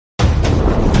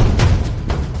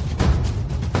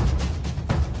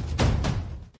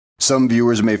Some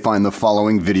viewers may find the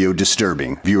following video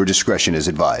disturbing. Viewer discretion is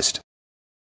advised.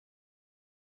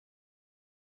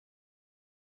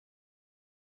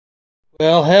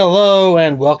 Well, hello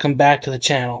and welcome back to the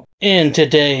channel. In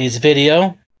today's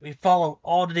video, we follow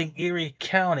auditing Erie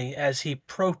County as he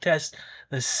protests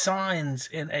the signs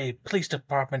in a police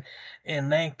department in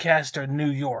Lancaster,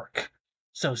 New York.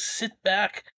 So sit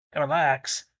back,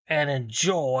 relax, and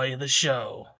enjoy the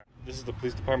show. This is the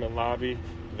police department lobby.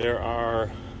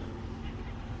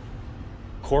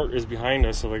 Court is behind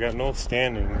us, so they got no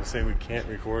standing to say we can't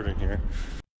record in here.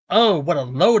 Oh, what a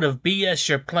load of BS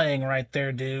you're playing right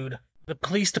there, dude. The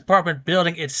police department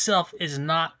building itself is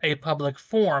not a public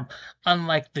forum,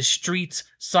 unlike the streets,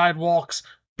 sidewalks,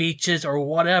 beaches, or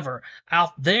whatever.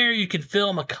 Out there, you can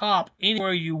film a cop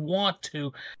anywhere you want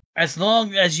to, as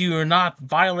long as you are not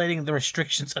violating the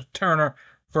restrictions of Turner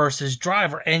versus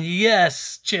Driver. And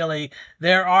yes, Chili,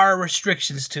 there are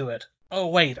restrictions to it. Oh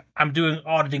wait, I'm doing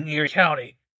auditing Erie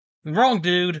County. Wrong,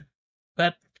 dude.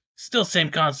 But still same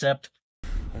concept.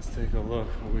 Let's take a look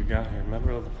what we got here.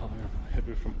 Member of the public are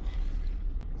prohibited from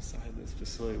inside this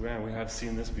facility. Man, we have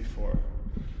seen this before.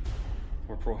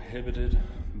 We're prohibited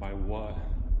by what?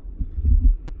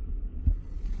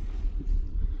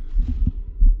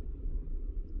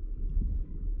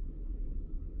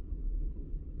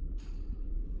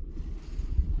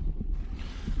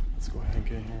 Let's go ahead and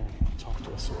get in here and talk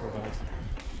to a supervisor.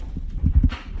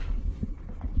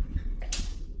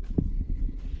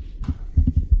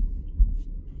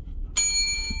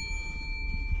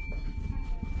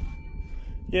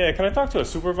 Yeah, can I talk to a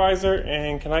supervisor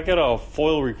and can I get a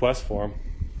FOIL request form?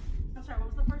 I'm sorry,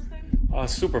 what was the first thing? A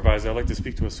supervisor. I'd like to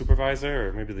speak to a supervisor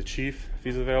or maybe the chief if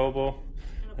he's available.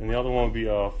 And the other one would be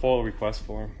a FOIL request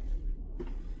form.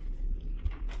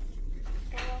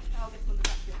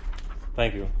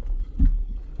 Thank you.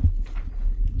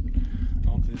 I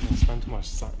hope they didn't spend too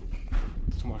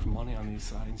much money on these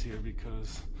signs here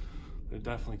because they're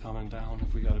definitely coming down.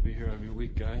 If we got to be here every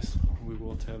week, guys, we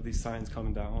will have these signs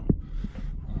coming down.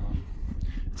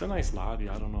 It's a nice lobby.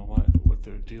 I don't know what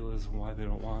their deal is and why they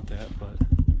don't want that, but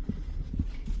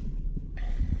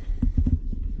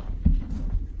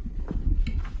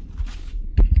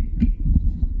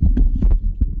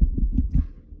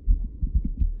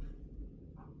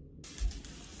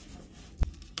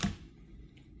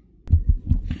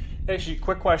actually,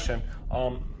 quick question.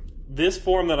 This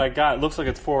form that I got looks like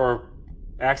it's for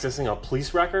accessing a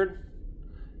police record.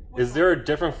 Is there a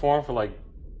different form for like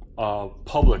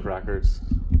public records?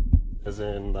 As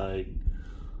in like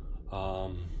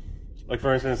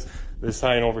for instance, this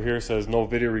sign over here says no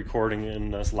video recording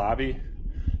in this lobby.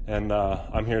 And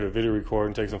I'm here to video record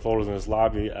and take some photos in this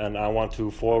lobby, and I want to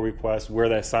FOIL request where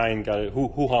that sign got it,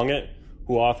 who hung it,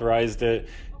 who authorized it,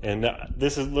 and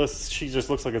she just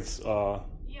looks like it's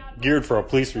geared for a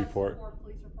police report.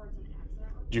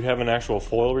 Do you have an actual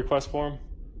FOIL request form?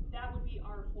 That would be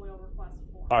our FOIL request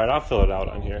form. All right, I'll fill it out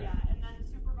on here. Yeah, and then the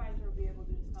supervisor will be able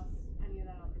to discuss any of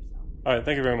that other stuff. All right,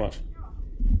 thank you very much.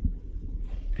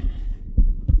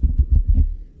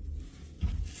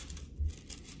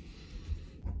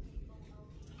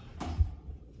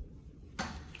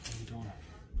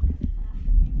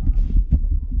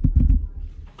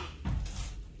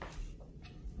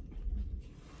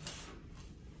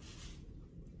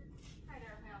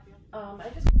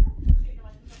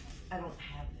 I don't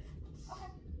have it. Okay.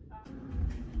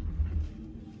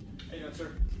 How you doing,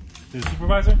 sir? Is the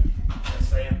supervisor?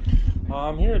 Yes, I am.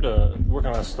 I'm here to work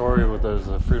on a story with the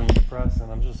Freedom of the Press,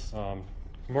 and I'm just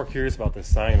more curious about this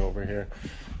sign over here.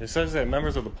 It says that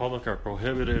members of the public are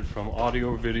prohibited from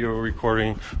audio, video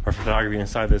recording, or photography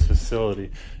inside this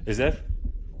facility. Is that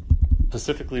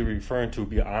specifically referring to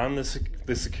beyond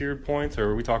the secured points, or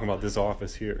are we talking about this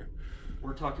office here?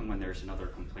 We're talking when there's another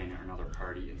complainant or another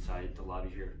party inside the lobby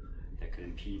here that could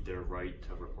impede their right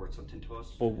to report something to us.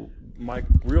 Well, my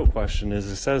real question is,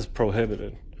 it says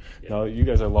prohibited. Yeah. Now, you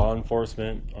guys are law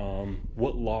enforcement.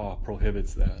 What law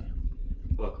prohibits that?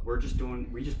 Look, we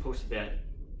just posted that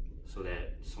so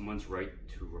that someone's right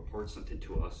to report something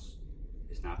to us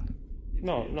is not impeded.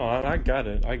 No, I got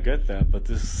it. I get that, but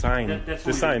this sign,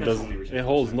 it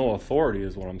holds no authority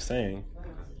is what I'm saying. Okay.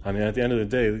 I mean, at the end of the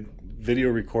day, video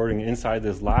recording inside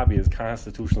this lobby is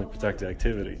constitutionally protected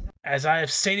activity. As I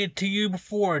have stated to you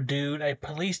before, dude, a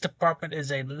police department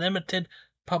is a limited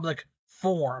public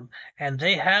forum, and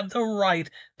they have the right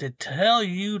to tell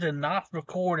you to not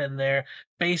record in there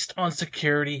based on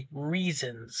security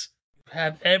reasons. You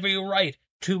have every right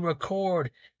to record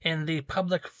in the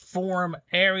public forum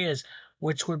areas,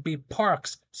 which would be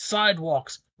parks,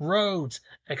 sidewalks, roads,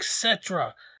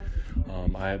 etc.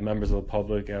 I had members of the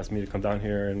public ask me to come down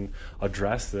here and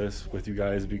address this with you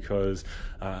guys because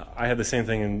I had the same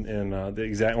thing in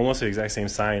almost the exact same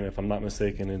sign, if I'm not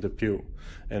mistaken, in Depew,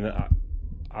 and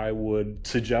I would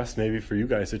suggest maybe for you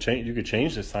guys to change. You could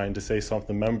change the sign to say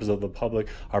something: members of the public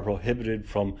are prohibited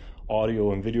from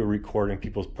audio and video recording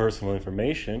people's personal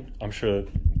information. I'm sure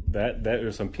that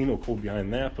there's some penal code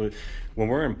behind that, but when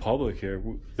we're in public here,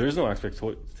 there's no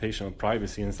expectation of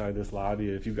privacy inside this lobby.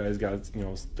 If you guys got,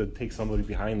 to take somebody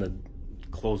behind the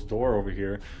closed door over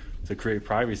here to create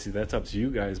privacy, that's up to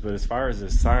you guys. But as far as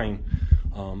this sign,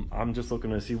 I'm just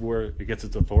looking to see where it gets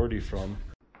its authority from.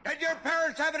 Did your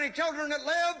parents have any children that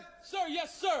lived? Sir,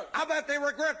 yes, sir. I bet they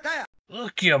regret that.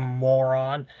 Look, you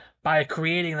moron. By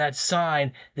creating that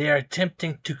sign, they are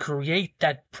attempting to create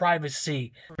that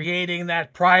privacy. Creating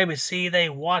that privacy, they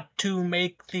want to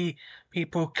make the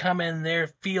people who come in there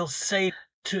feel safe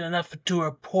enough to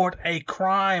report a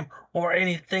crime or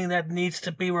anything that needs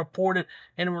to be reported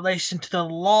in relation to the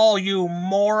law, you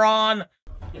moron.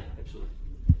 Yeah, absolutely.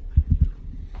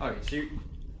 Alright, so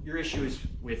your issue is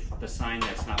with the sign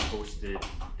that's not posted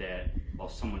that while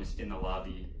someone is in the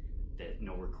lobby, that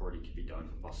no recording can be done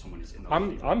while someone is in the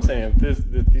lobby. I'm saying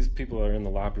these people are in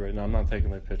the lobby right now. I'm not taking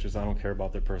their pictures. I don't care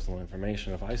about their personal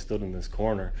information. If I stood in this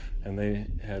corner and they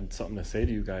had something to say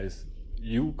to you guys,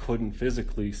 you couldn't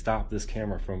physically stop this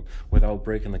camera without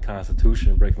breaking the Constitution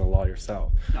and breaking the law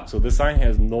yourself. No. So this sign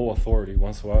has no authority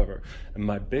whatsoever. And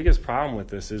my biggest problem with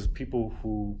this is people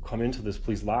who come into this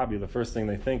police lobby, the first thing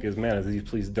they think is, man, is these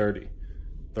police dirty?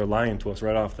 They're lying to us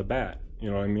right off the bat. You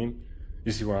know what I mean?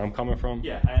 You see where I'm coming from?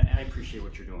 Yeah, I appreciate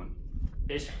what you're doing.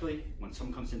 Basically, when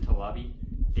someone comes into the lobby,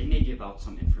 they may give out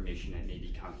some information that may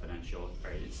be confidential,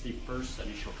 right? It's the first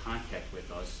initial contact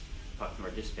with us, talking to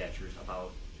our dispatchers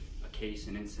about a case,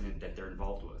 an incident that they're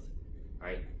involved with,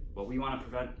 right? What we want to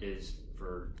prevent is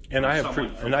and I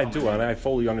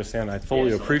fully understand. I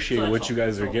fully appreciate what you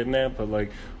guys are getting at, but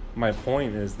like, my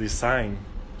point is, the sign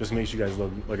just makes you guys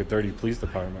look like a dirty police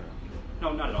department.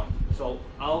 No, not at all. So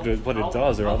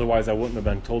otherwise I wouldn't have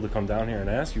been told to come down here and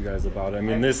ask you guys about it. I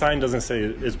mean, this sign doesn't say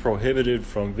it's prohibited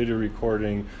from video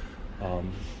recording.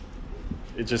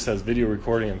 It just says video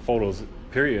recording and photos,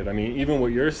 period. I mean, even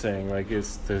what you're saying, like,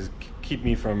 it's to keep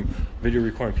me from video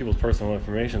recording people's personal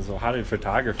information. So how did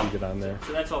photography get on there?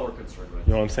 So that's all we're concerned with.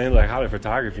 You know what I'm saying? Like, how did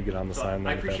photography get on the sign?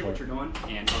 I appreciate what you're doing,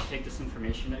 and I'll take this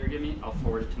information that you're giving me. I'll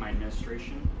forward it to my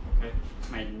administration. Okay,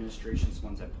 my administration's the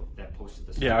ones that posted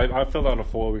this. Yeah, I filled out a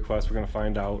FOIA request. We're going to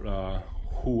find out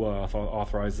who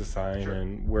authorized the sign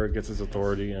and where it gets its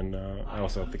authority. And I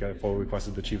also think I FOIA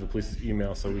requested the chief of police's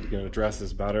email so we can address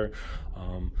this better.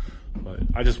 But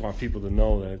I just want people to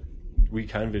know that we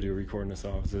can video record in this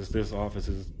office. This office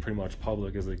is pretty much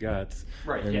public as it gets.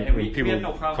 Right. And, yeah, and people we have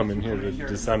no problem come in here to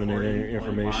disseminate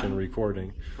information,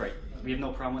 recording. Right. We have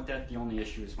no problem with that. The only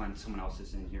issue is when someone else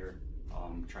is in here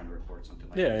trying to record something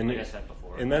like that. And like I said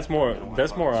before. And that's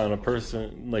more on a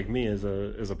person like me as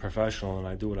a professional, and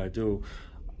I do what I do.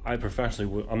 I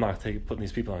professionally, I'm not putting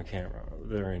these people on camera.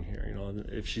 They're in here,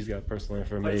 if she's got personal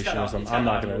information or something, I'm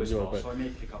not going to do it. But so I may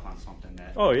pick up on something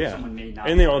that someone may not.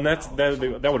 And and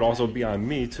that would also be on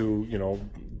me to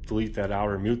delete that out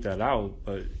or mute that out.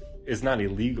 But it's not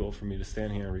illegal for me to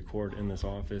stand here and record in this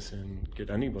office and get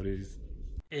anybody's.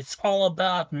 It's all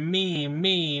about me,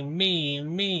 me, me,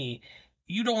 me.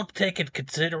 You don't take into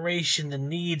consideration the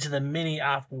needs of the many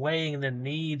outweighing the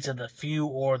needs of the few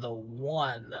or the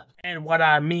one. And what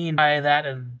I mean by that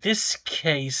in this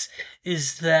case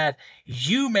is that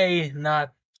you may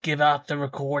not give out the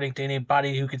recording to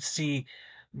anybody who could see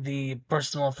the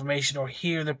personal information or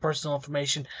hear the personal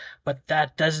information, but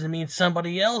that doesn't mean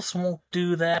somebody else won't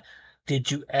do that.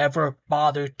 Did you ever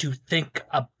bother to think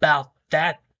about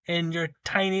that in your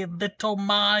tiny little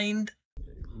mind?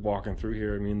 Walking through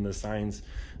here, I mean, the signs,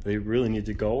 they really need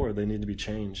to go or they need to be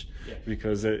changed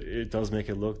because it does make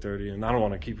it look dirty. And I don't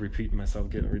want to keep repeating myself,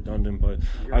 getting redundant, but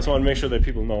I just want to make sure that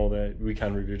people know that we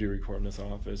can video record in this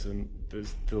office and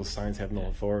those signs have no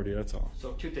authority. That's all.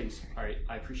 So 2 things. All right,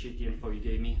 I appreciate the info you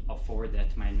gave me. I'll forward that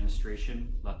to my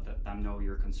administration, let them know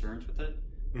your concerns with it.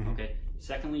 Mm-hmm. Okay.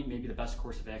 Secondly, maybe the best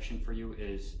course of action for you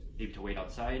is maybe to wait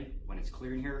outside when it's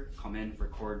clear in here, come in,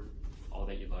 record all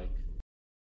that you'd like.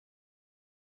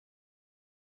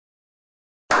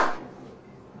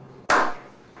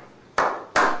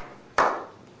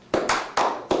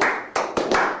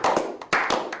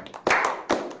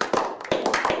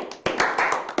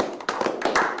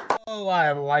 Oh,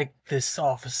 I like this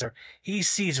officer. He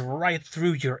sees right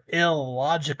through your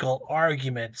illogical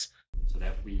arguments. So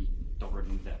that we don't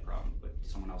remove that problem, but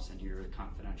someone else in here,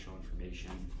 confidential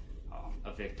information,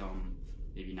 a victim,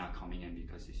 maybe not coming in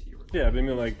because they see you. Yeah, I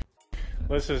mean, like,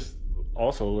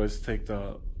 let's take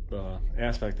the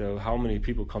aspect of how many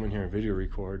people come in here and video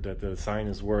record that the sign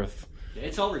is worth. Yeah,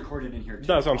 it's all recorded in here too.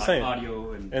 That's what I'm saying.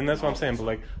 Audio and that's what I'm saying. But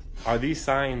like, are these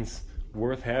signs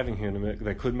worth having here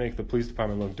that could make the police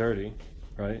department look dirty,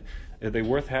 right? Are they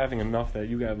worth having enough that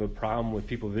you have a problem with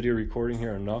people video recording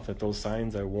here enough that those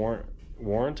signs are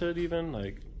warranted even?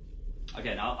 Like,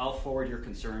 again, I'll forward your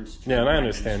concerns to yeah, and I my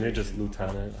understand. You're just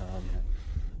administration. lieutenant.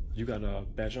 You got a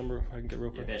badge number I can get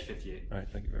real quick? Yeah, badge 58. All right,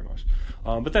 thank you very much.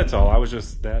 But that's all. I was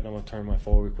just that, and I'm going to turn my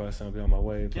full request, and I'll be on my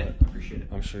way. But Yeah, appreciate it.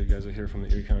 I'm sure you guys will hear from the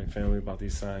Erie County family about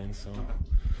these signs. So,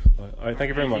 but, all right, thank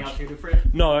you very Anything much. else you do for you?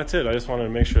 No, that's it. I just wanted to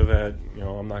make sure that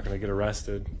I'm not going to get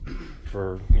arrested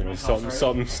for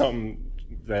something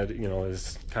that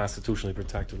is constitutionally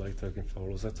protected, like taking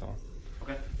photos. That's all.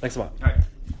 Okay. Thanks a lot. All right.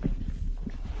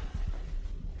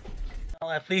 Well,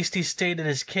 at least he stated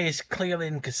his case clearly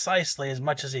and concisely as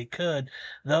much as he could,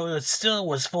 though it still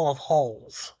was full of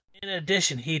holes. In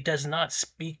addition, he does not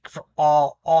speak for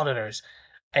all auditors.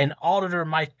 An auditor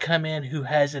might come in who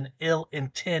has an ill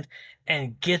intent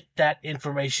and get that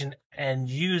information and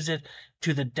use it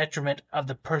to the detriment of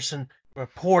the person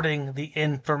reporting the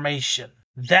information.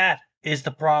 That is the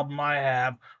problem I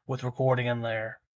have with recording in there.